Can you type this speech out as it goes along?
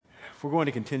We're going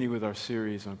to continue with our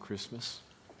series on Christmas,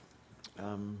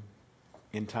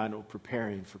 entitled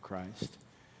Preparing for Christ.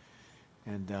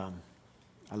 And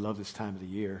I love this time of the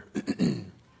year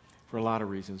for a lot of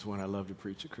reasons. One, I love to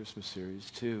preach a Christmas series.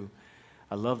 Two,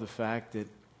 I love the fact that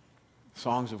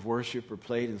songs of worship are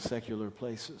played in secular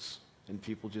places and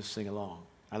people just sing along.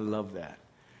 I love that.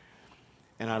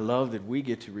 And I love that we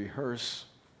get to rehearse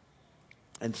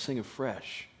and sing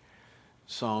afresh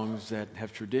songs that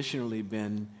have traditionally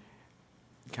been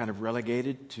kind of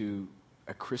relegated to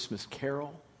a Christmas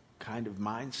carol kind of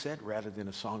mindset rather than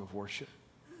a song of worship.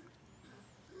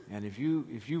 And if you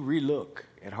relook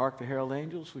at Hark the Herald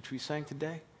Angels, which we sang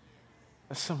today,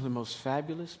 that's some of the most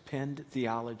fabulous penned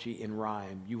theology in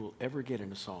rhyme you will ever get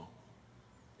in a song.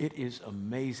 It is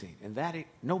amazing. And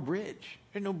no bridge.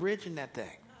 There's no bridge in that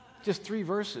thing. Just 3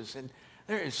 verses. And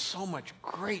there is so much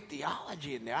great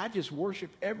theology in there. I just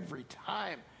worship every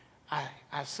time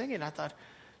I sing it. I thought,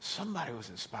 somebody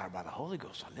was inspired by the Holy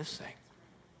Ghost on this thing.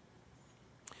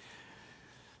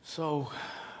 So,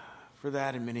 for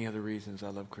that and many other reasons, I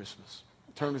love Christmas.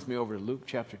 Turn with me over to Luke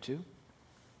chapter 2.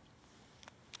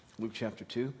 Luke chapter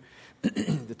 2.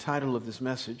 The title of this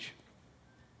message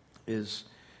is,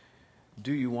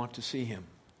 Do You Want to See Him?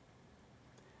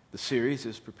 The series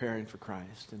is Preparing for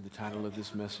Christ, and the title of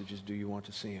this message is, Do You Want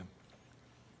to See Him?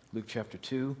 Luke chapter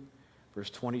 2,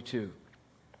 verse 22.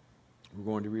 We're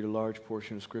going to read a large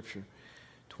portion of Scripture,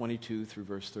 22 through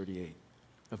verse 38.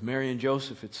 Of Mary and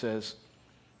Joseph, it says,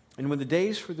 And when the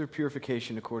days for their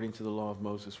purification according to the law of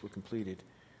Moses were completed,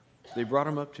 they brought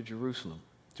him up to Jerusalem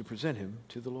to present him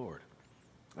to the Lord.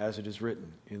 As it is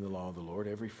written in the law of the Lord,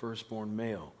 every firstborn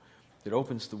male that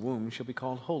opens the womb shall be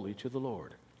called holy to the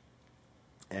Lord.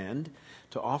 And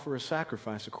to offer a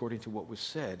sacrifice according to what was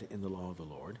said in the law of the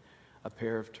Lord, a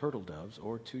pair of turtle doves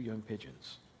or 2 young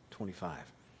pigeons. 25.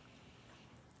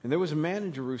 And there was a man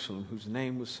in Jerusalem whose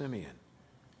name was Simeon.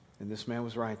 And this man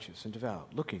was righteous and devout,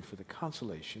 looking for the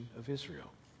consolation of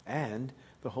Israel. And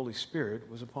the Holy Spirit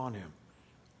was upon him.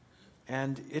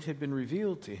 And it had been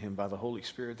revealed to him by the Holy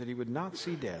Spirit that he would not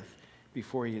see death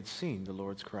before he had seen the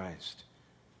Lord's Christ.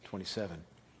 27.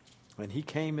 And he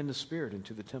came in the Spirit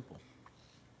into the temple.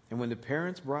 And when the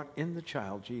parents brought in the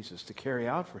child Jesus to carry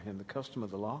out for him the custom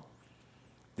of the law,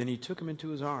 then he took him into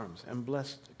his arms and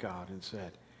blessed God and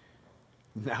said,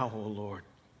 Now, O Lord,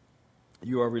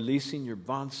 you are releasing your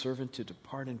bondservant to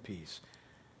depart in peace,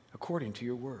 according to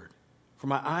your word. For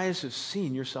my eyes have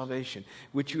seen your salvation,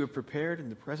 which you have prepared in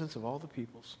the presence of all the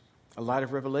peoples, a light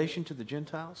of revelation to the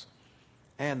Gentiles,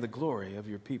 and the glory of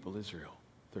your people Israel.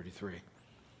 33.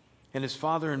 And his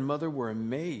father and mother were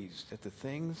amazed at the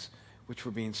things which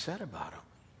were being said about him.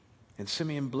 And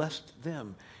Simeon blessed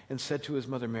them and said to his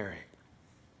mother Mary,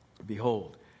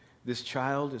 Behold, this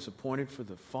child is appointed for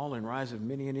the fall and rise of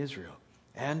many in Israel,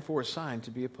 and for a sign to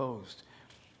be opposed.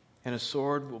 And a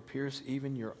sword will pierce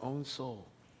even your own soul,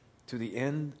 to the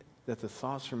end that the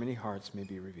thoughts from many hearts may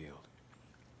be revealed.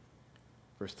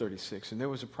 Verse 36, And there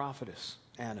was a prophetess,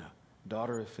 Anna,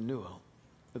 daughter of Phanuel,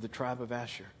 of the tribe of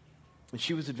Asher. And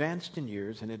she was advanced in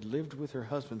years, and had lived with her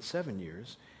husband 7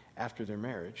 years after their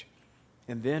marriage,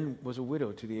 and then was a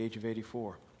widow to the age of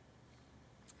 84.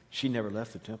 She never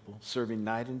left the temple, serving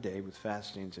night and day with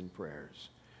fastings and prayers.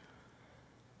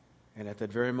 And at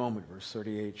that very moment, verse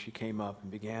 38, she came up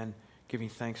and began giving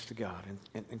thanks to God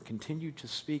and continued to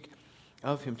speak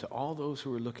of him to all those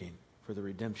who were looking for the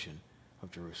redemption of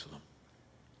Jerusalem.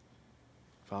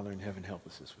 Father in heaven, help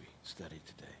us as we study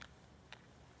today.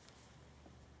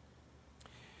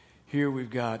 Here we've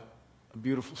got a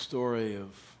beautiful story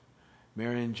of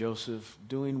Mary and Joseph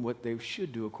doing what they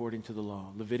should do according to the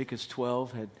law. Leviticus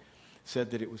 12 had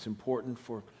said that it was important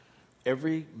for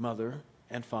every mother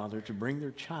and father to bring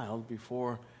their child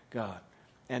before God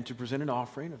and to present an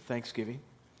offering of thanksgiving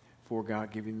for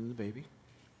God giving them the baby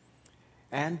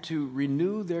and to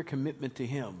renew their commitment to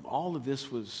him. All of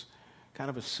this was kind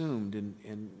of assumed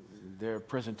in their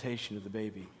presentation of the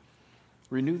baby.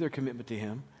 Renew their commitment to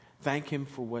him, thank him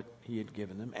for what he had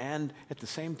given them, and at the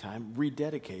same time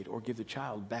rededicate or give the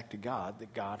child back to God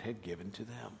that God had given to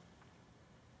them.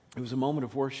 It was a moment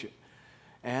of worship,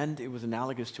 and it was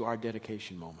analogous to our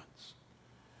dedication moments.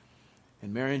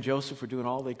 And Mary and Joseph were doing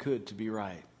all they could to be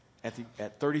right.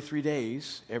 At 33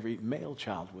 days, every male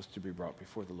child was to be brought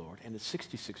before the Lord, and at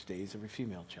 66 days, every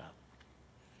female child.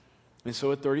 And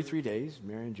so at 33 days,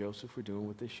 Mary and Joseph were doing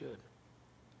what they should.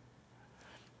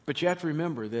 But you have to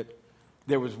remember that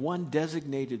there was one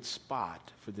designated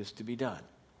spot for this to be done.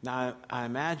 Now, I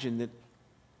imagine that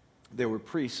there were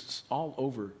priests all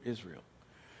over Israel.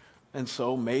 And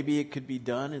so maybe it could be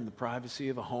done in the privacy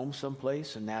of a home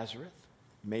someplace in Nazareth.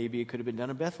 Maybe it could have been done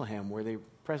in Bethlehem where they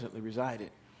presently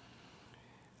resided.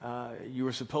 You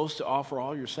were supposed to offer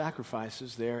all your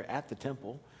sacrifices there at the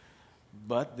temple,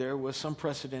 but there was some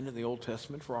precedent in the Old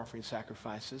Testament for offering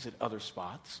sacrifices at other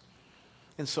spots.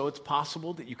 And so it's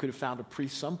possible that you could have found a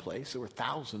priest someplace. There were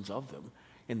thousands of them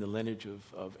in the lineage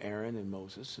of Aaron and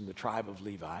Moses and the tribe of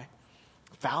Levi.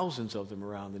 Thousands of them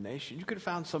around the nation. You could have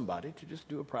found somebody to just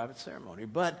do a private ceremony.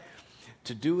 But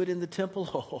to do it in the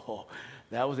temple,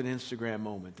 that was an Instagram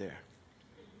moment there.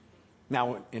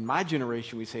 Now, in my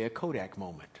generation, we say a Kodak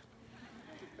moment.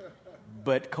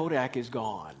 But Kodak is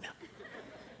gone.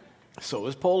 So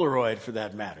is Polaroid, for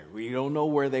that matter. We don't know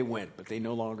where they went, but they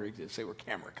no longer exist. They were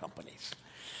camera companies.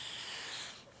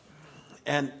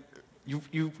 And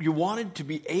you wanted to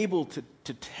be able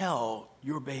to tell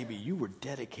your baby you were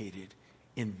dedicated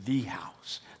in the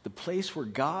house, the place where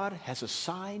God has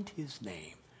assigned his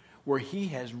name, where he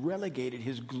has relegated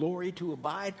his glory to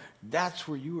abide. That's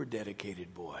where you were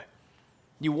dedicated, boy.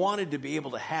 You wanted to be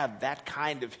able to have that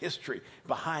kind of history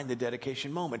behind the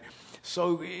dedication moment.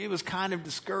 So it was kind of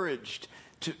discouraged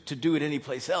to do it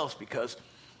anyplace else because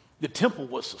the temple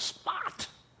was the spot.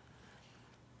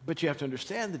 But you have to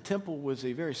understand the temple was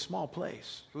a very small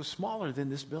place. It was smaller than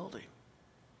this building.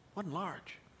 It wasn't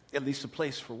large, at least a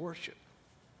place for worship.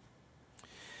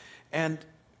 And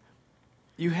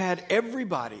you had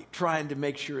everybody trying to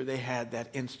make sure they had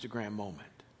that Instagram moment.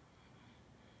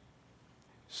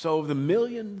 So the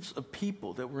millions of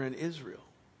people that were in Israel,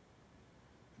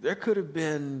 there could have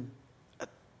been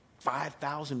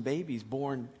 5,000 babies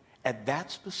born at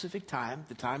that specific time,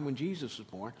 the time when Jesus was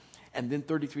born, and then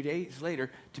 33 days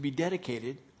later to be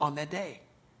dedicated on that day.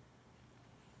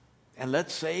 And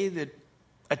let's say that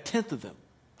a tenth of them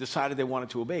decided they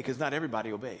wanted to obey, because not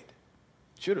everybody obeyed.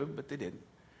 Should have, but they didn't.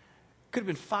 Could have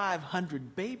been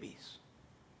 500 babies,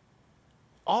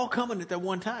 all coming at that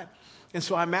one time. And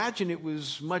so I imagine it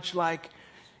was much like,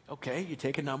 okay, you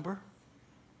take a number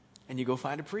and you go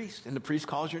find a priest, and the priest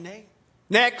calls your name.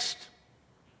 Next!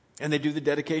 And they do the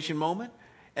dedication moment,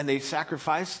 and they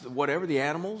sacrifice whatever, the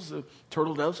animals, the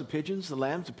turtle doves, the pigeons, the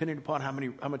lambs, depending upon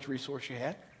how much resource you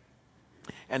had.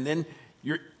 And then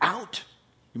you're out.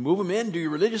 You move them in, do your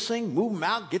religious thing, move them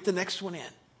out, get the next one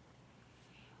in.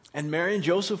 And Mary and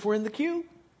Joseph were in the queue.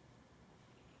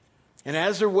 And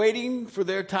as they're waiting for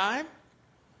their time,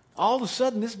 all of a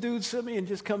sudden this dude Simeon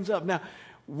just comes up. Now,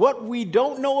 what we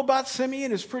don't know about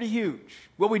Simeon is pretty huge.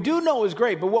 What we do know is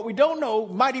great, but what we don't know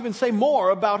might even say more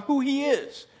about who he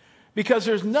is. Because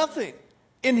there's nothing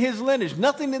in his lineage,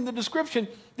 nothing in the description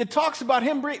that talks about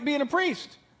him being a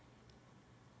priest.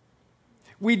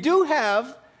 We do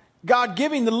have God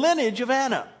giving the lineage of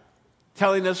Anna,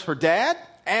 telling us her dad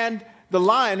and the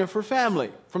line of her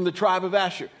family from the tribe of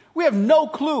Asher. We have no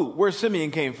clue where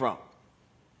Simeon came from.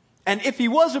 And if he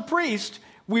was a priest,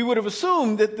 we would have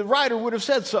assumed that the writer would have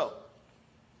said so.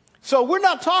 So we're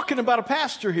not talking about a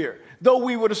pastor here, though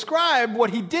we would ascribe what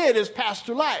he did as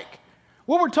pastor-like.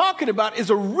 What we're talking about is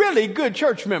a really good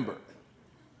church member.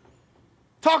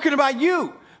 Talking about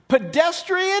you,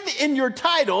 pedestrian in your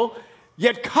title,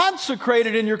 yet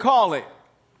consecrated in your calling.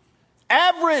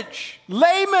 Average,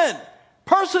 layman,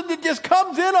 person that just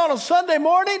comes in on a Sunday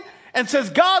morning and says,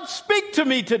 God, speak to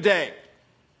me today.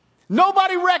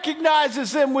 Nobody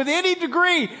recognizes them with any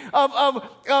degree of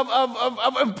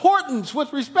importance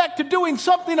with respect to doing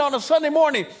something on a Sunday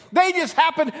morning. They just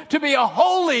happen to be a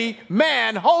holy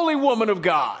man, holy woman of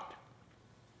God.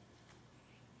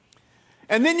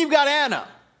 And then you've got Anna.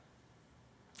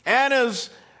 Anna's,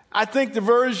 I think, the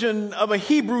version of a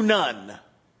Hebrew nun.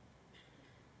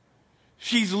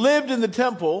 She's lived in the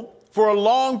temple for a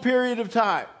long period of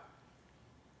time.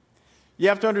 You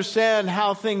have to understand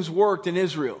how things worked in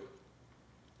Israel.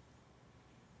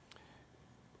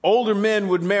 Older men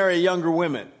would marry younger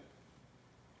women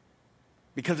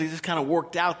because it just kind of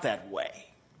worked out that way.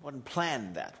 It wasn't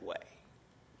planned that way.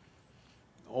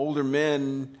 Older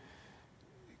men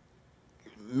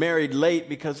married late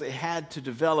because they had to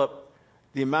develop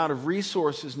the amount of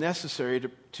resources necessary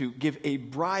to give a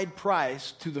bride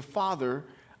price to the father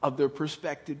of their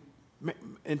prospective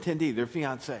intendee, their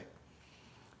fiancé.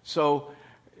 So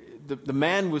the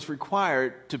man was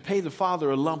required to pay the father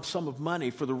a lump sum of money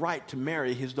for the right to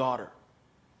marry his daughter.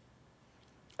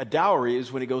 A dowry is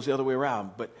when it goes the other way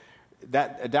around, but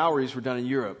dowries were done in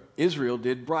Europe. Israel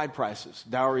did bride prices.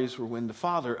 Dowries were when the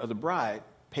father of the bride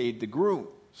paid the groom's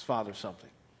father something.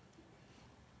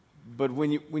 But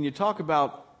when you talk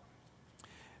about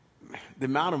the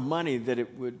amount of money that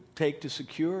it would take to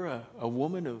secure a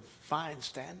woman of fine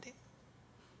standing,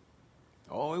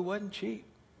 oh, it wasn't cheap.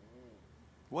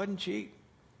 Wasn't cheap.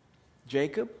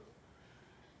 Jacob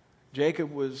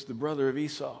was the brother of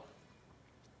Esau.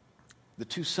 the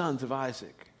two sons of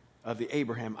Isaac, of the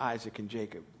Abraham, Isaac, and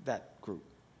Jacob, that group.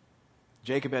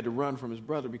 Jacob had to run from his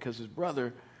brother because his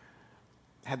brother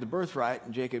had the birthright,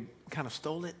 and Jacob kind of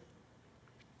stole it.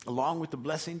 Along with the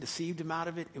blessing, deceived him out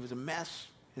of it. It was a mess.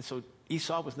 And so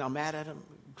Esau was now mad at him,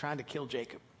 trying to kill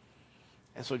Jacob.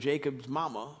 And so Jacob's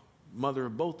mama, mother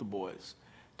of both the boys,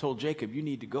 told Jacob, you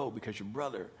need to go because your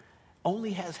brother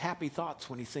only has happy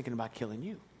thoughts when he's thinking about killing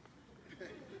you.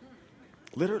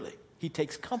 Literally, he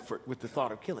takes comfort with the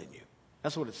thought of killing you.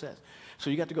 That's what it says. So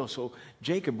you got to go. So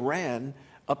Jacob ran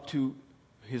up to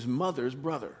his mother's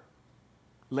brother,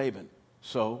 Laban.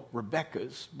 So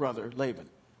Rebekah's brother, Laban,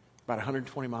 about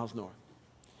 120 miles north.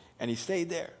 And he stayed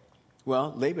there.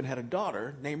 Well, Laban had a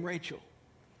daughter named Rachel.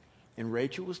 And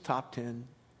Rachel was top 10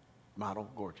 model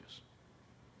gorgeous.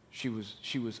 She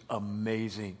was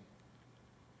amazing.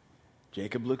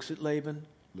 Jacob looks at Laban,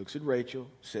 looks at Rachel,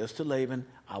 says to Laban,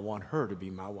 I want her to be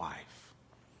my wife.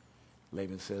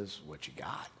 Laban says, what you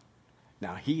got?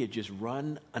 Now, he had just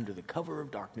run under the cover of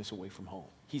darkness away from home.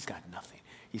 He's got nothing.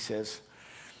 He says,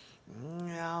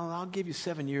 I'll give you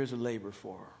 7 years of labor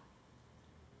for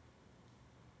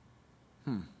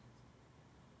her.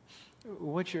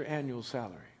 What's your annual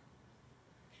salary?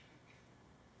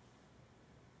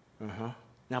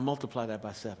 Now multiply that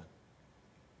by 7.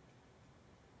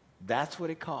 That's what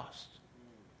it cost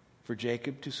for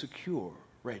Jacob to secure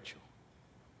Rachel.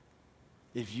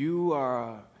 If you are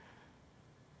a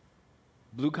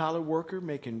blue-collar worker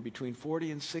making between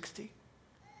 40 and 60,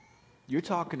 you're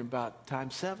talking about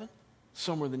times 7,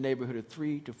 somewhere in the neighborhood of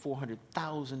 $300,000 to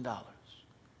 $400,000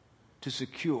 to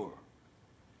secure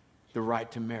the right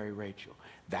to marry Rachel.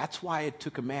 That's why it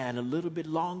took a man a little bit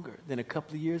longer than a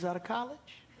couple of years out of college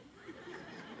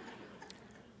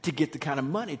to get the kind of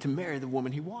money to marry the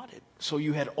woman he wanted. So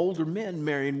you had older men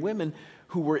marrying women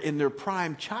who were in their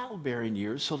prime childbearing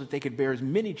years so that they could bear as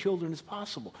many children as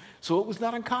possible. So it was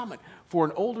not uncommon for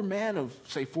an older man of,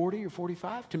 say, 40 or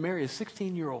 45 to marry a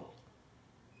 16-year-old.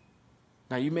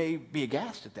 Now, you may be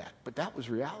aghast at that, but that was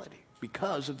reality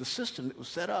because of the system that was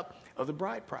set up of the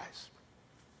bride price,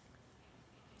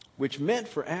 which meant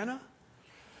for Anna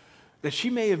that she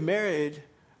may have married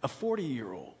a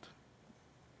 40-year-old,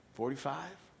 45.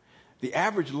 The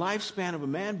average lifespan of a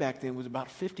man back then was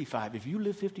about 55. If you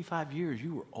lived 55 years,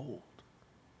 you were old.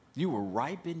 You were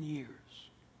ripe in years.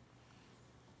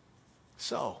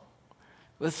 So,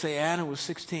 let's say Anna was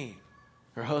 16.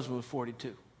 Her husband was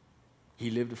 42.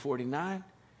 He lived to 49.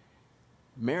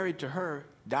 Married to her,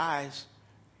 dies.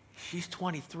 She's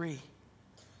 23.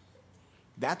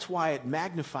 That's why it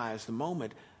magnifies the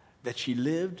moment that she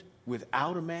lived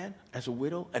without a man as a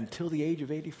widow until the age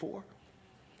of 84.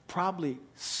 Probably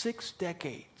 6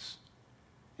 decades.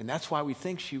 And that's why we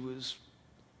think she was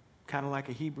kind of like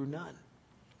a Hebrew nun.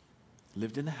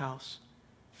 Lived in the house,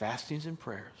 fastings and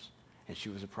prayers, and she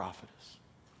was a prophetess.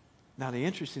 Now, the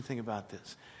interesting thing about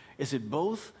this is that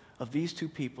both of these two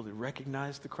people that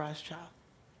recognized the Christ child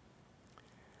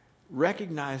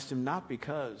recognized him not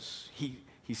because he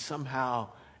somehow,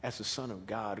 as the Son of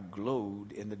God,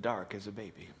 glowed in the dark as a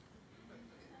baby.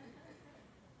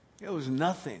 There was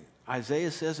nothing.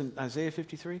 Isaiah says in Isaiah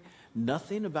 53,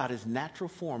 nothing about his natural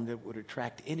form that would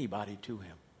attract anybody to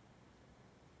him.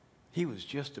 He was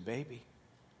just a baby,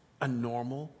 a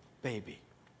normal baby.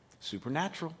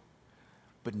 Supernatural,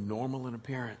 but normal in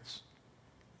appearance.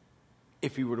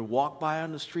 If you were to walk by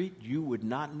on the street, you would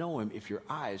not know him if your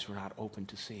eyes were not open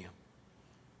to see him.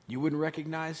 You wouldn't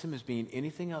recognize him as being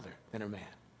anything other than a man.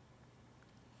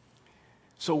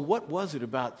 So what was it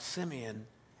about Simeon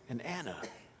and Anna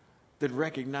that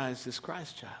recognized this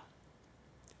Christ child?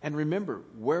 And remember,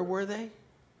 where were they?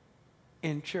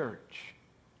 In church.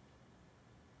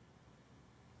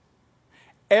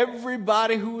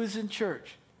 Everybody who was in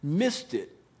church missed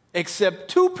it except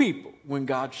 2 people when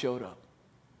God showed up.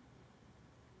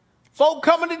 Folk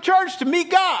coming to church to meet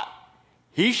God.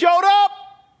 He showed up.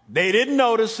 They didn't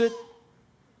notice it.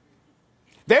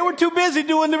 They were too busy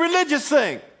doing the religious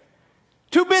thing.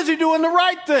 Too busy doing the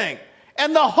right thing.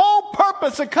 And the whole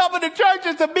purpose of coming to church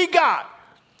is to meet God.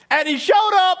 And he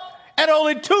showed up and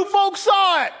only 2 folks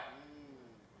saw it.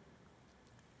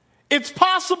 It's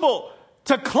possible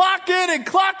to clock in and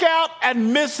clock out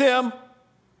and miss him.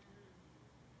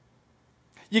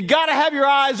 You got to have your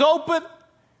eyes open.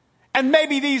 And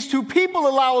maybe these 2 people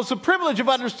allow us the privilege of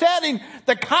understanding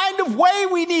the kind of way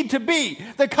we need to be,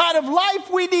 the kind of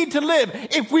life we need to live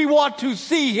if we want to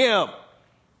see him.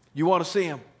 You want to see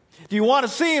him? Do you want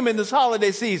to see him in this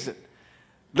holiday season?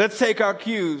 Let's take our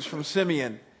cues from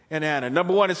Simeon and Anna.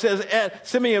 Number 1, it says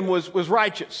Simeon was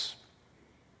righteous.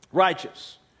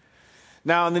 Righteous.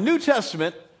 Now, in the New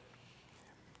Testament,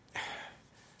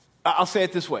 I'll say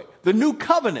it this way. The new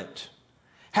covenant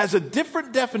has a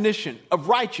different definition of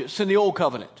righteous than the old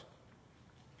covenant.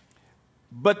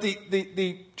 But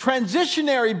the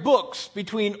transitionary books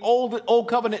between old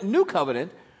covenant and new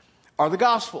covenant are the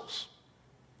Gospels.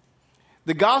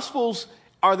 The Gospels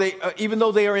even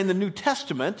though they are in the New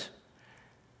Testament,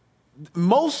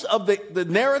 most of the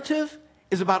narrative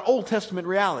is about Old Testament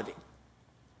reality.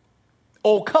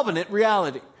 Old covenant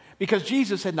reality. Because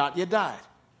Jesus had not yet died.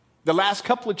 The last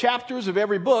couple of chapters of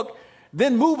every book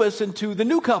then move us into the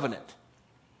new covenant.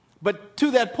 But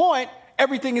to that point,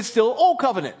 everything is still old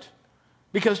covenant.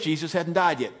 Because Jesus hadn't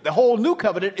died yet. The whole new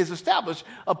covenant is established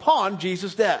upon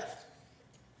Jesus' death.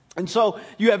 And so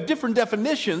you have different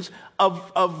definitions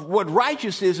of what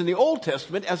righteous is in the Old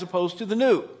Testament as opposed to the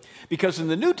New. Because in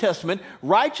the New Testament,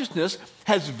 righteousness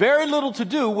has very little to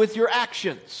do with your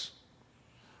actions.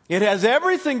 It has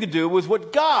everything to do with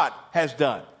what God has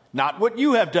done, not what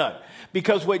you have done.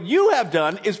 Because what you have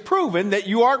done is proven that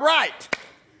you aren't right.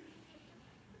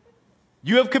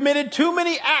 You have committed too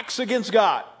many acts against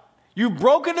God. You've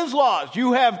broken his laws.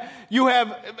 You have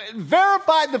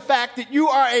verified the fact that you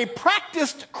are a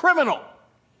practiced criminal.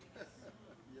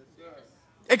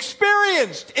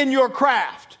 Experienced in your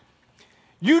craft.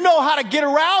 You know how to get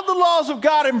around the laws of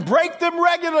God and break them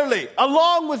regularly,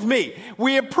 along with me.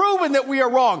 We have proven that we are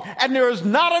wrong, and there is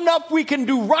not enough we can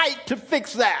do right to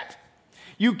fix that.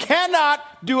 You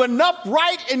cannot do enough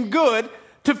right and good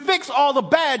to fix all the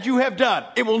bad you have done.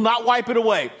 It will not wipe it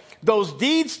away. Those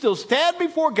deeds still stand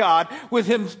before God with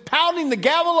him pounding the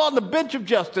gavel on the bench of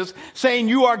justice saying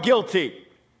you are guilty.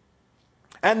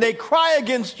 And they cry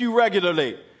against you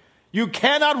regularly. You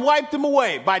cannot wipe them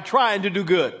away by trying to do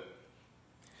good.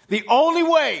 The only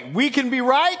way we can be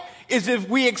right is if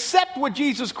we accept what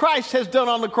Jesus Christ has done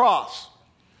on the cross.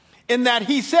 In that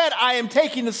he said, I am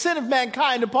taking the sin of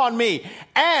mankind upon me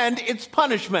and its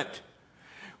punishment.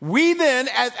 We then,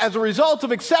 as a result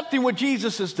of accepting what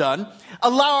Jesus has done,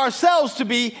 allow ourselves to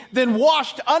be then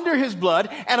washed under his blood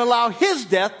and allow his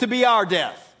death to be our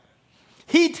death.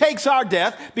 He takes our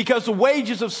death because the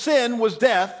wages of sin was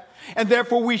death, and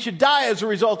therefore we should die as a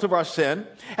result of our sin,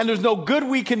 and there's no good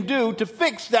we can do to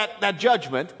fix that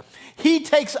judgment. He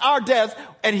takes our death,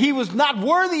 and he was not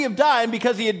worthy of dying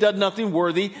because he had done nothing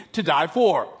worthy to die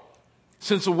for.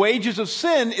 Since the wages of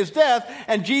sin is death,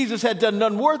 and Jesus had done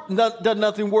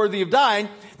nothing worthy of dying,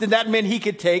 then that meant he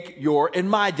could take your and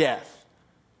my death.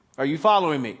 Are you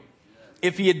following me?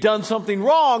 If he had done something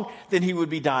wrong, then he would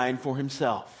be dying for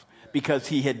himself, because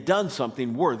he had done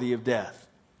something worthy of death.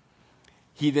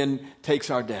 He then takes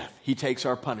our death. He takes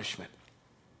our punishment.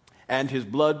 And his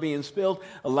blood being spilled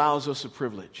allows us the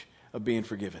privilege of being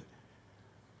forgiven.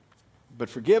 But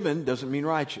forgiven doesn't mean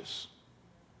righteous.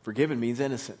 Forgiven means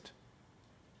innocent.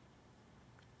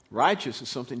 Righteous is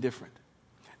something different.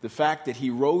 The fact that he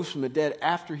rose from the dead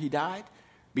after he died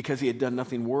because he had done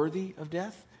nothing worthy of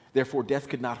death, therefore death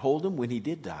could not hold him when he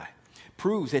did die,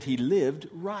 proves that he lived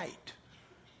right.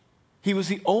 He was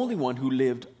the only one who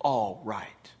lived all right.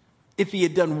 If he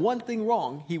had done one thing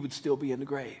wrong, he would still be in the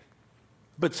grave.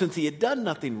 But since he had done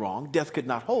nothing wrong, death could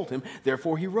not hold him,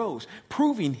 therefore he rose,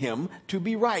 proving him to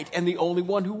be right and the only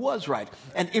one who was right.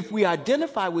 And if we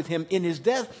identify with him in his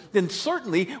death, then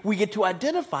certainly we get to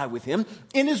identify with him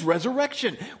in his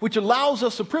resurrection, which allows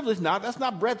us the privilege. Now, that's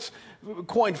not Brett's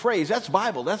coined phrase. That's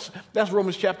Bible. That's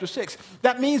Romans chapter 6.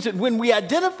 That means that when we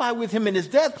identify with him in his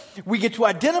death, we get to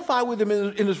identify with him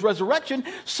in his resurrection,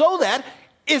 so that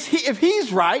if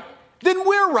he's right, then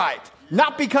we're right.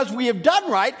 Not because we have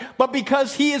done right, but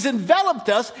because he has enveloped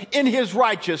us in his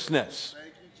righteousness.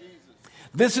 Thank you,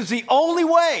 Jesus. This is the only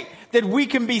way that we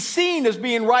can be seen as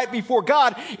being right before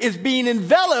God, is being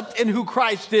enveloped in who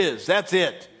Christ is. That's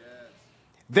it. Yes.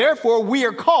 Therefore, we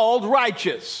are called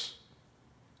righteous,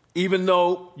 even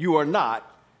though you are not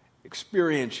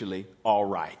experientially all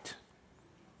right.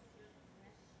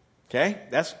 Okay?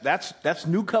 That's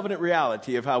new covenant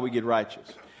reality of how we get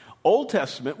righteous. Old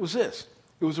Testament was this.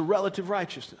 It was a relative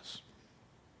righteousness.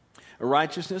 A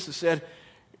righteousness that said,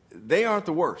 they aren't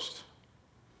the worst.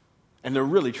 And they're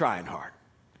really trying hard.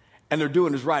 And they're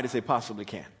doing as right as they possibly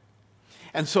can.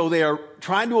 And so they are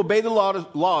trying to obey the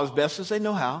law as best as they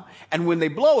know how. And when they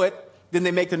blow it, then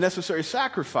they make the necessary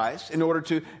sacrifice in order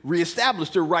to reestablish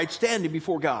their right standing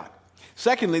before God.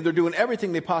 Secondly, they're doing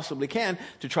everything they possibly can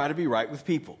to try to be right with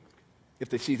people. If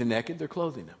they see the naked, they're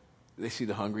clothing them. If they see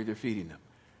the hungry, they're feeding them.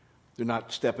 They're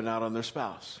not stepping out on their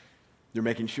spouse. They're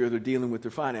making sure they're dealing with their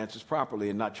finances properly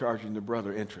and not charging their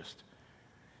brother interest.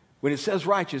 When it says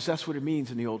righteous, that's what it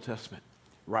means in the Old Testament.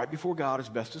 Right before God as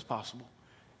best as possible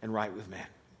and right with man.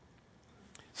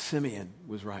 Simeon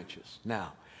was righteous.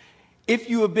 Now, if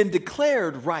you have been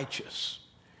declared righteous,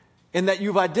 in that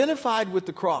you've identified with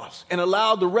the cross and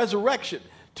allowed the resurrection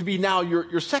to be now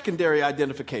your secondary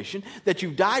identification, that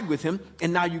you've died with him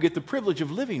and now you get the privilege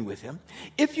of living with him.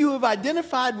 If you have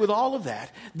identified with all of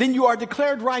that, then you are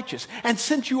declared righteous. And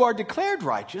since you are declared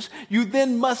righteous, you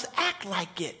then must act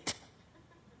like it.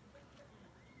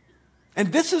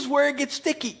 And this is where it gets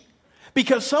sticky,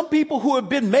 because some people who have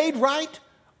been made right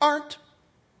aren't.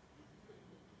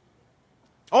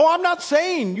 Oh, I'm not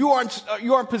saying you aren't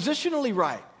positionally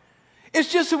right.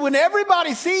 It's just that when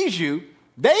everybody sees you,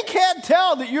 they can't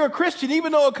tell that you're a Christian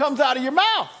even though it comes out of your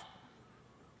mouth.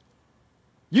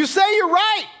 You say you're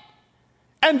right,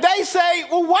 and they say,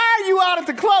 well, why are you out at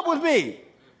the club with me?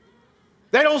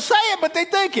 They don't say it, but they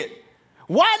think it.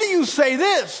 Why do you say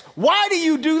this? Why do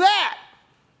you do that?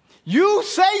 You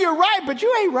say you're right, but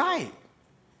you ain't right.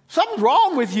 Something's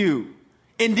wrong with you.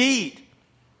 Indeed.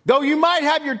 Though you might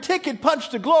have your ticket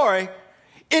punched to glory,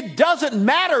 it doesn't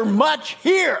matter much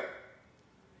here.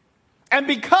 And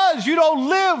because you don't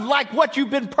live like what you've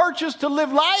been purchased to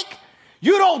live like,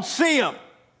 you don't see them.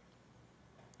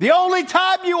 The only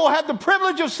time you will have the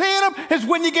privilege of seeing them is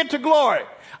when you get to glory.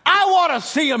 I want to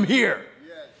see them here.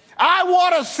 I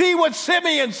want to see what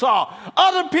Simeon saw.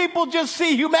 Other people just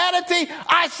see humanity.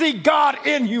 I see God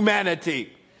in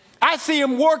humanity. I see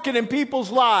him working in people's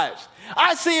lives.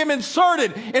 I see him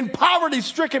inserted in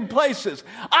poverty-stricken places.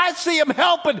 I see him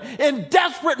helping in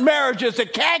desperate marriages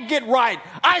that can't get right.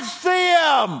 I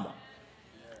see him.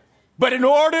 But in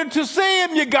order to see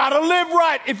him, you got to live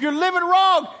right. If you're living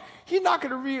wrong, he's not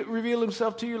going to reveal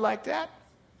himself to you like that.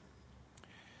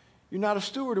 You're not a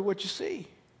steward of what you see.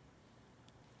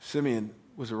 Simeon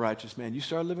was a righteous man. You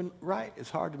start living right,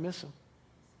 it's hard to miss him.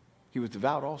 He was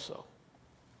devout also.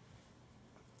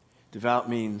 Devout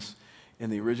means,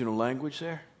 in the original language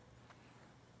there,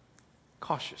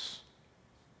 cautious.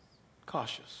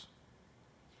 Cautious.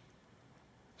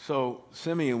 So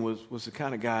Simeon was the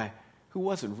kind of guy who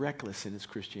wasn't reckless in his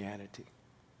Christianity.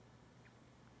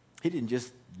 He didn't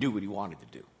just do what he wanted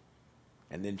to do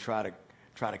and then try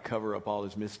to cover up all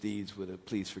his misdeeds with a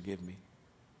please forgive me.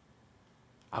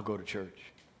 I'll go to church.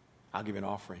 I'll give an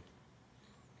offering.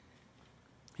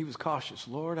 He was cautious.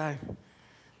 Lord,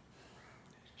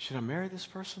 should I marry this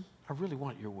person? I really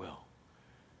want your will.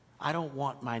 I don't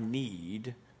want my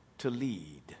need to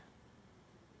lead.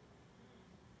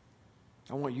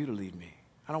 I want you to lead me.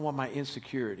 I don't want my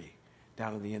insecurity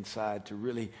down on the inside to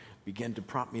really begin to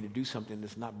prompt me to do something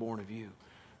that's not born of you.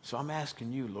 So I'm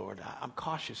asking you, Lord, I'm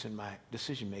cautious in my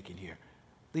decision making here.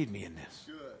 Lead me in this.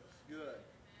 Good.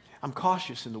 I'm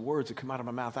cautious in the words that come out of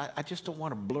my mouth. I just don't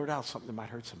want to blurt out something that might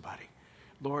hurt somebody.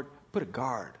 Lord, put a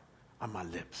guard on my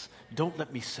lips. Don't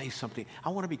let me say something. I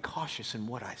want to be cautious in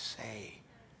what I say.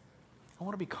 I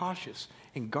want to be cautious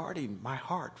in guarding my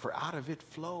heart, for out of it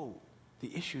flow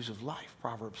the issues of life,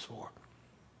 Proverbs 4.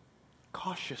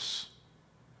 Cautious.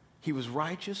 He was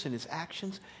righteous in his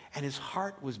actions, and his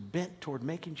heart was bent toward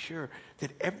making sure that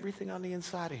everything on the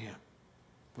inside of him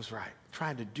was right,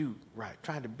 trying to do right,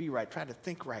 trying to be right, trying to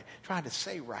think right, trying to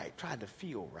say right, trying to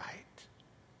feel right.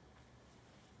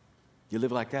 You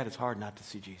live like that, it's hard not to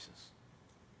see Jesus.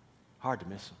 Hard to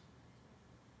miss him.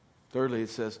 Thirdly, it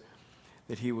says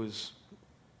that he was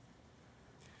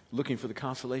looking for the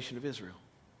consolation of Israel.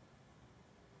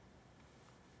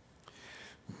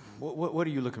 What are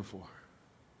you looking for?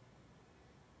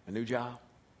 A new job?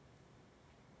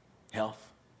 Health?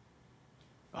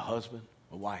 A husband?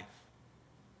 A wife?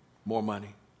 More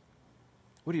money?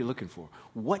 What are you looking for?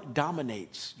 What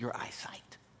dominates your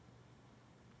eyesight?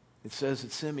 It says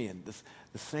that Simeon,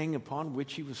 the thing upon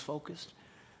which he was focused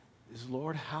is,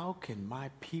 Lord, how can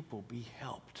my people be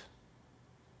helped?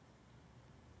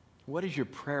 What does your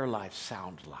prayer life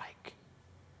sound like?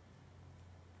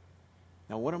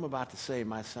 Now, what I'm about to say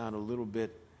might sound a little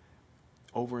bit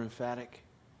over-emphatic,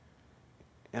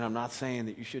 and I'm not saying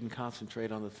that you shouldn't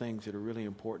concentrate on the things that are really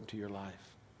important to your life.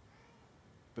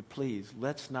 But please,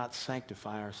 let's not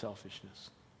sanctify our selfishness.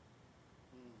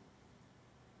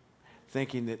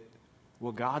 Thinking that,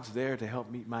 well, God's there to help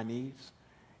meet my needs,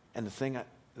 and the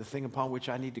thing upon which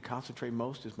I need to concentrate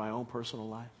most is my own personal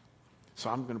life. So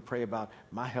I'm going to pray about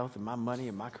my health and my money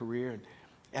and my career.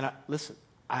 Listen,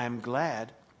 I am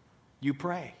glad you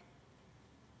pray.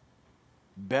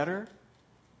 Better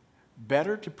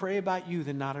to pray about you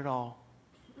than not at all.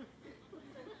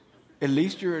 At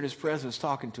least you're in his presence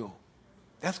talking to him.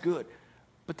 That's good.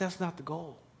 But that's not the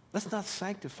goal. Let's not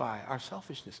sanctify our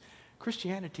selfishness.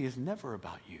 Christianity is never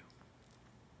about you.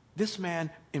 This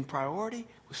man in priority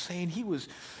was saying he was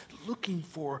looking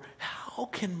for, how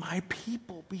can my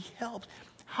people be helped?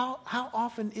 How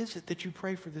often is it that you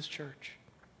pray for this church?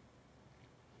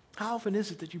 How often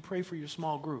is it that you pray for your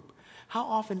small group? How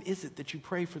often is it that you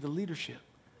pray for the leadership?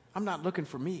 I'm not looking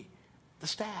for me, the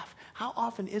staff. How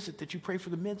often is it that you pray for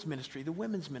the men's ministry, the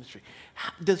women's ministry?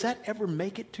 Does that ever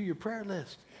make it to your prayer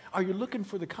list? Are you looking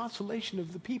for the consolation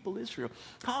of the people Israel?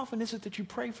 How often is it that you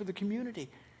pray for the community?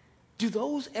 Do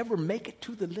those ever make it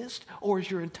to the list, or is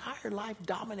your entire life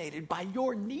dominated by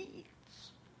your needs?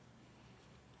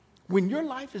 When your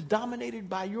life is dominated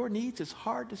by your needs, it's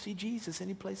hard to see Jesus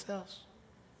anyplace else.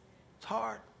 It's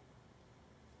hard.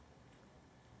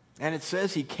 And it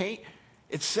says he came,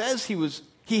 it says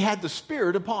he had the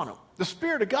Spirit upon him. The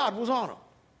Spirit of God was on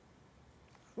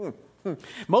him.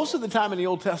 Most of the time in the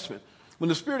Old Testament, when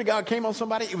the Spirit of God came on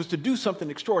somebody, it was to do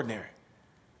something extraordinary.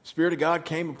 The Spirit of God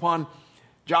came upon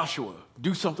Joshua,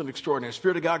 do something extraordinary. The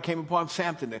Spirit of God came upon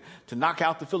Samson to knock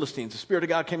out the Philistines. The Spirit of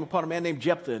God came upon a man named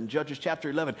Jephthah in Judges chapter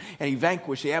 11, and he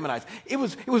vanquished the Ammonites. It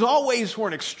was always for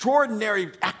an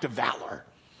extraordinary act of valor.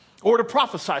 Or to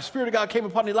prophesy. The Spirit of God came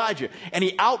upon Elijah, and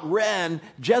he outran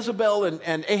Jezebel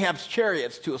and Ahab's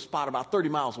chariots to a spot about 30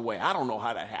 miles away. I don't know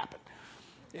how that happened.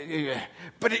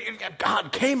 But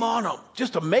God came on him.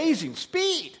 Just amazing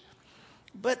speed.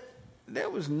 But there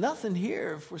was nothing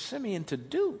here for Simeon to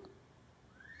do.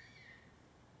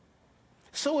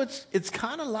 So it's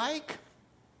kind of like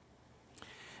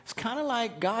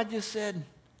God just said,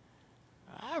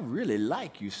 I really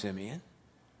like you, Simeon.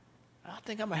 I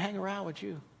think I'm going to hang around with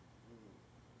you.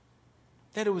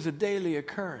 That it was a daily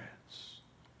occurrence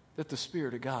that the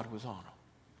Spirit of God was on him.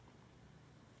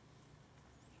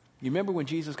 You remember when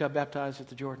Jesus got baptized at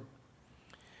the Jordan?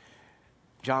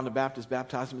 John the Baptist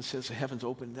baptized him and says the heavens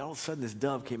opened, and all of a sudden this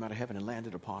dove came out of heaven and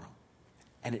landed upon him.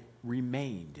 And it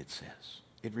remained, it says.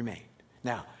 It remained.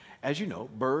 Now, as you know,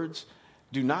 birds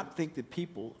do not think that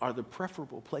people are the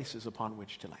preferable places upon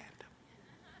which to land.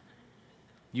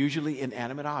 Usually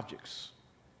inanimate objects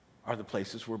are the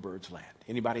places where birds land.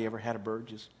 Anybody ever had a bird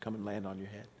just come and land on your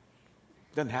head?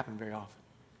 Doesn't happen very often.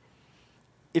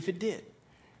 If it did,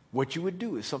 what you would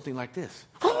do is something like this.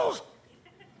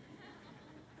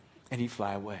 And he'd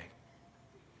fly away.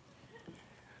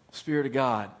 The Spirit of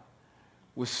God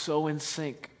was so in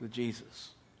sync with Jesus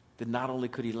that not only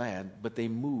could he land, but they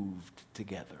moved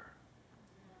together.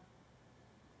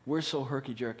 We're so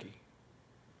herky-jerky.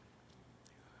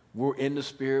 We're in the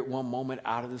Spirit one moment,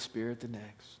 out of the Spirit the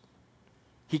next.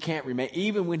 He can't remain.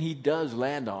 Even when he does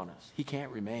land on us, he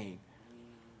can't remain.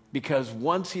 Because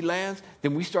once he lands,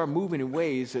 then we start moving in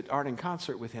ways that aren't in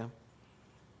concert with him.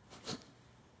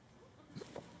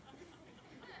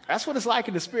 That's what it's like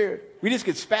in the Spirit. We just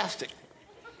get spastic.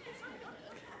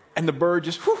 And the bird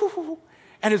just, whoo.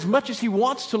 And as much as he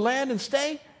wants to land and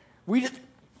stay, we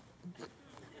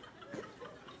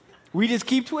just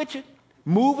keep twitching,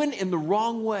 moving in the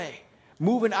wrong way,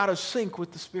 moving out of sync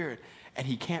with the Spirit. And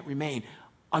he can't remain.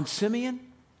 On Simeon,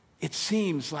 it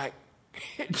seems like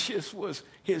it just was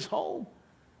his home.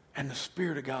 And the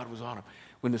Spirit of God was on him.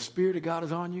 When the Spirit of God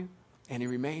is on you and he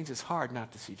remains, it's hard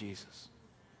not to see Jesus.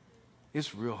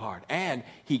 It's real hard. And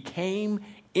he came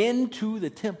into the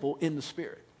temple in the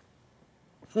Spirit.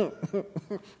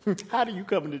 How do you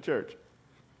come into church?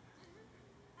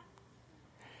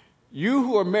 You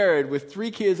who are married with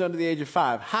 3 kids under the age of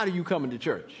 5, how do you come into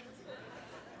church?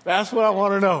 That's what I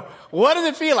want to know. What does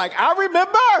it feel like? I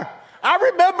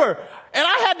remember, and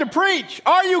I had to preach.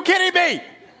 Are you kidding me?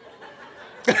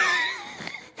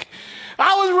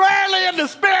 I was rarely in the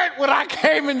Spirit when I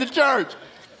came into church.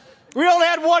 We only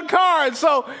had one car, and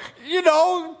so,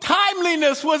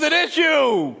 timeliness was an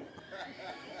issue.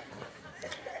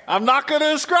 I'm not going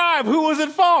to describe who was at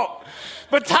fault,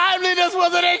 but timeliness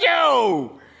was an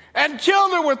issue. And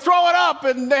children were throwing up,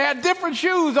 and they had different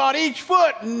shoes on each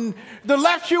foot, and the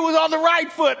left shoe was on the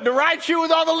right foot, and the right shoe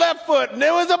was on the left foot, and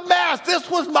it was a mess. This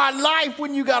was my life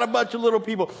when you got a bunch of little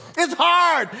people. It's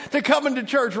hard to come into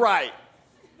church right.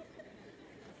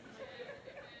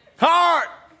 Hard.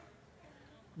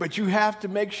 But you have to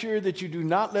make sure that you do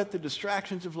not let the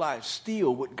distractions of life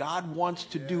steal what God wants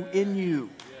to do in you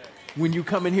when you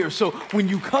come in here. So when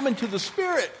you come into the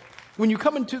Spirit, when you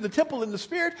come into the temple in the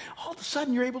Spirit, all of a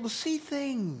sudden you're able to see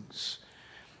things.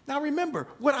 Now remember,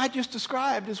 what I just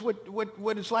described is what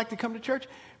it's like to come to church.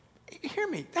 Hear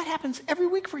me, that happens every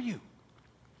week for you.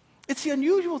 It's the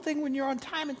unusual thing when you're on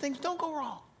time and things don't go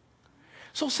wrong.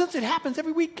 So since it happens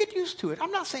every week, get used to it.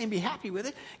 I'm not saying be happy with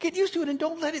it. Get used to it and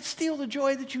don't let it steal the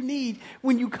joy that you need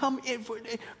when you come in.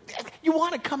 You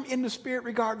want to come in the Spirit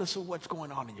regardless of what's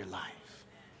going on in your life.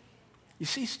 You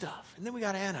see stuff. And then we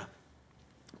got Anna,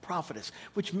 prophetess,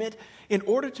 which meant in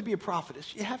order to be a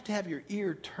prophetess, you have to have your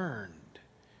ear turned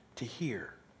to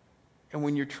hear. And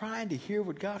when you're trying to hear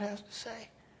what God has to say,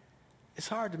 it's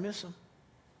hard to miss him.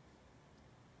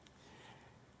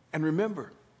 And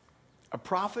remember, a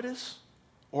prophetess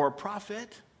or a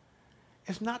prophet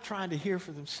is not trying to hear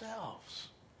for themselves.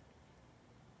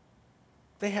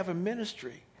 They have a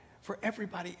ministry for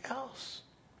everybody else.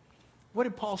 What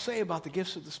did Paul say about the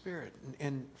gifts of the Spirit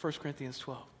in 1 Corinthians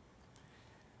 12?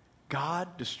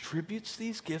 God distributes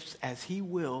these gifts as he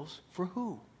wills for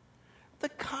who? The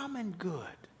common good.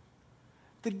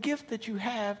 The gift that you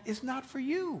have is not for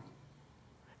you.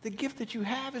 The gift that you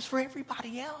have is for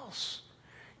everybody else.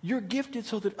 You're gifted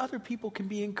so that other people can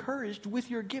be encouraged with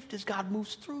your gift as God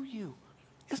moves through you.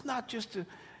 It's not just to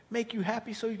make you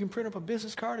happy so you can print up a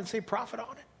business card and say profit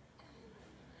on it.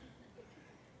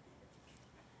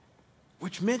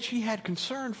 Which meant she had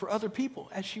concern for other people.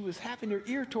 As she was having her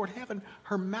ear toward heaven,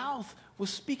 her mouth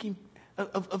was speaking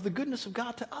of the goodness of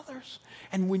God to others.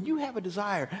 And when you have a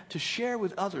desire to share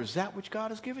with others that which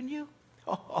God has given you,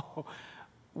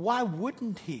 why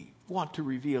wouldn't he want to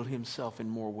reveal himself in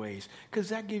more ways? Because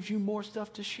that gives you more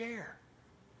stuff to share.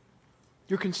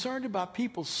 You're concerned about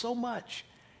people so much.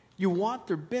 You want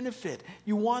their benefit.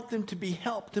 You want them to be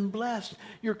helped and blessed.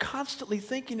 You're constantly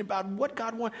thinking about what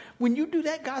God wants. When you do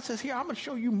that, God says, here, I'm going to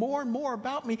show you more and more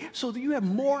about me so that you have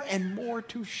more and more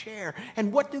to share.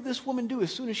 And what did this woman do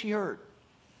as soon as she heard?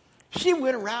 She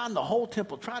went around the whole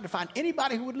temple trying to find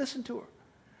anybody who would listen to her.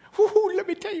 Woo-hoo, let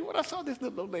me tell you what I saw this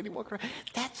little old lady walk around.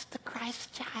 That's the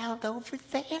Christ child over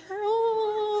there.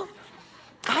 Ooh.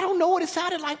 I don't know what it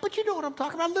sounded like, but you know what I'm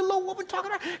talking about. A little old woman talking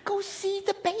about, go see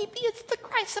the baby. It's the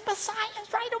Christ, the Messiah.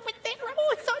 It's right over there.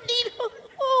 Oh, it's so neat.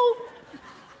 Oh.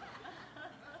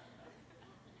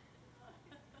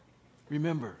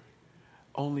 Remember,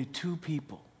 only 2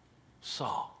 people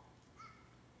saw.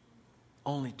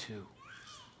 Only 2.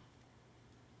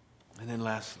 And then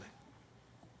lastly,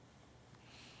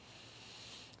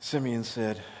 Simeon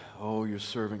said, oh, your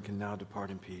servant can now depart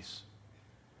in peace.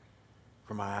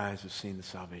 For my eyes have seen the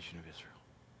salvation of Israel.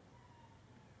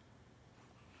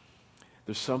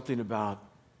 There's something about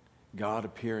God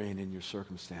appearing in your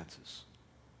circumstances.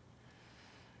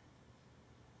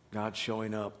 God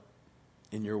showing up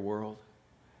in your world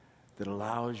that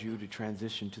allows you to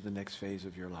transition to the next phase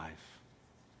of your life.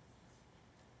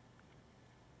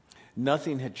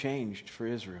 Nothing had changed for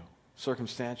Israel.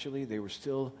 Circumstantially, they were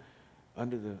still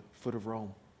under the foot of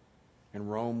Rome. And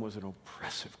Rome was an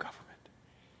oppressive government.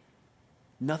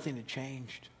 Nothing had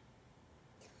changed.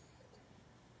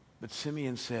 But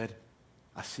Simeon said,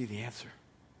 I see the answer.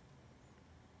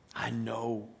 I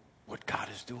know what God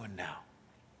is doing now.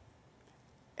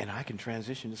 And I can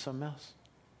transition to something else.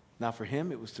 Now for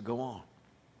him, it was to go on.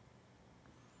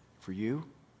 For you,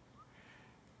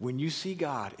 when you see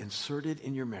God inserted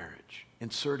in your marriage,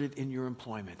 inserted in your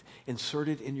employment,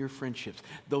 inserted in your friendships,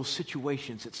 those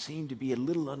situations that seem to be a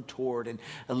little untoward and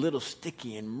a little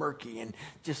sticky and murky and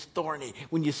just thorny,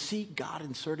 when you see God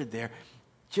inserted there,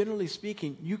 generally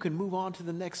speaking, you can move on to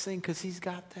the next thing because he's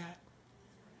got that.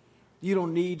 You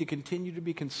don't need to continue to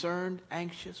be concerned,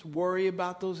 anxious, worry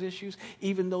about those issues,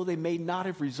 even though they may not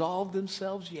have resolved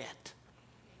themselves yet.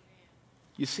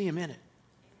 You see him in it.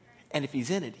 And if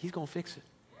he's in it, he's going to fix it.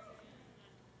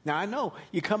 Now, I know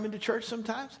you come into church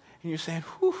sometimes and you're saying,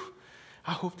 whew,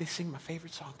 I hope they sing my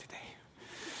favorite song today.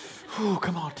 Whew,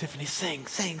 come on, Tiffany, sing,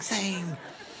 sing, sing.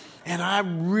 And I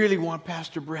really want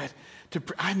Pastor Brett to,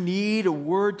 I need a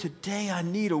word today. I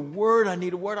need a word.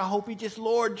 I hope he just,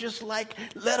 Lord, just like,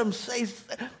 let him say,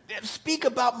 speak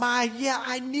about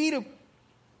I need a.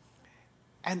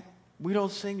 And we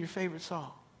don't sing your favorite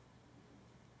song.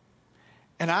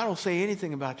 And I don't say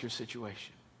anything about your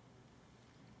situation.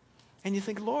 And you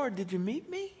think, Lord, did you meet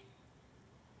me?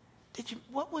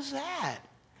 What was that?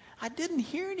 I didn't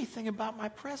hear anything about my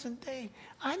present day.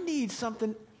 I need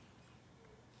something.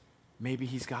 Maybe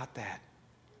he's got that.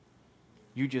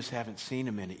 You just haven't seen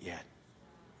him in it yet.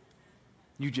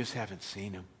 You just haven't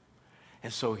seen him.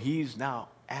 And so he's now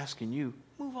asking you,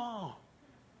 move on.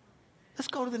 Let's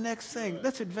go to the next thing.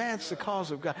 Let's advance the cause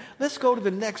of God. Let's go to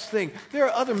the next thing. There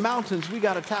are other mountains we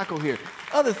got to tackle here.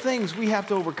 Other things we have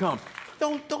to overcome.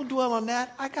 Don't dwell on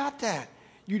that. I got that.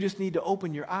 You just need to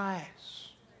open your eyes.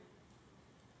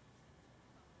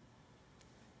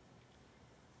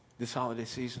 This holiday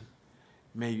season,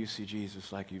 may you see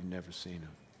Jesus like you've never seen him.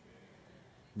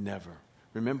 Never.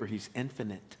 Remember, he's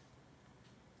infinite.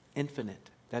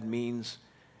 Infinite. That means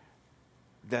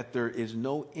that there is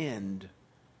no end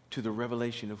to the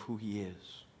revelation of who he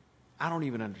is. I don't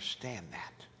even understand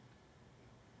that.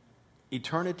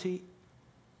 Eternity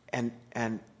and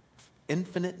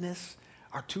infiniteness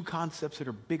are 2 concepts that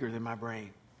are bigger than my brain.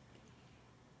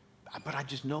 But I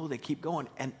just know they keep going.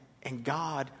 And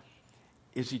God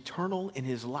is eternal in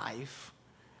his life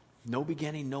No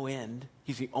beginning, no end.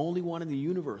 He's the only one in the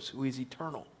universe who is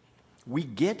eternal. We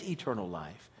get eternal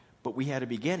life, but we had a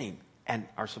beginning and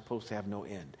are supposed to have no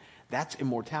end. That's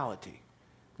immortality.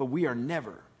 But we are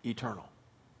never eternal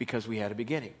because we had a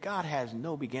beginning. God has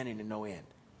no beginning and no end.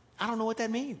 I don't know what that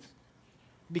means,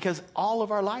 because all of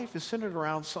our life is centered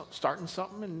around starting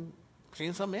something and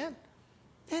seeing something end.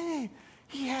 Hey,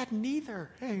 he had neither.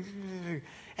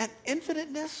 And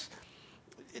infiniteness,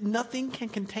 nothing can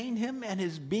contain him, and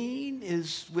his being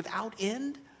is without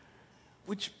end,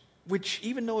 which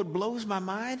even though it blows my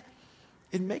mind,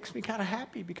 it makes me kind of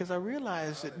happy, because I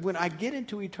realize that when I get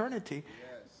into eternity,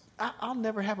 I'll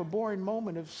never have a boring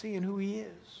moment of seeing who he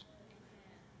is.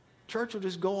 Church will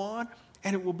just go on,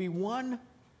 and it will be one.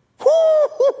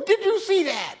 Whoo! Did you see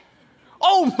that?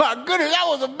 Oh my goodness, that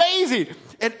was amazing.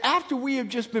 And after we have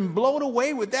just been blown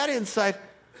away with that insight,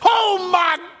 oh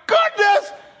my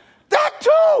goodness, that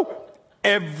too.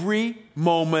 Every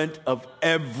moment of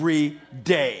every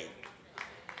day,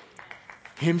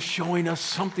 him showing us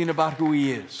something about who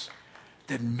he is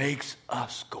that makes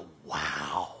us go,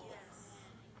 wow.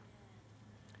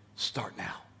 Start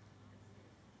now.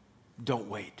 Don't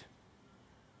wait.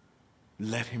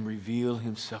 Let him reveal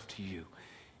himself to you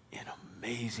in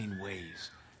amazing ways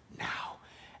now.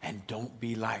 And don't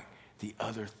be like the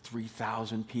other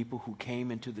 3,000 people who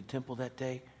came into the temple that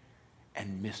day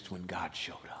and missed when God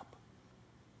showed up.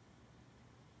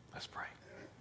 Let's pray.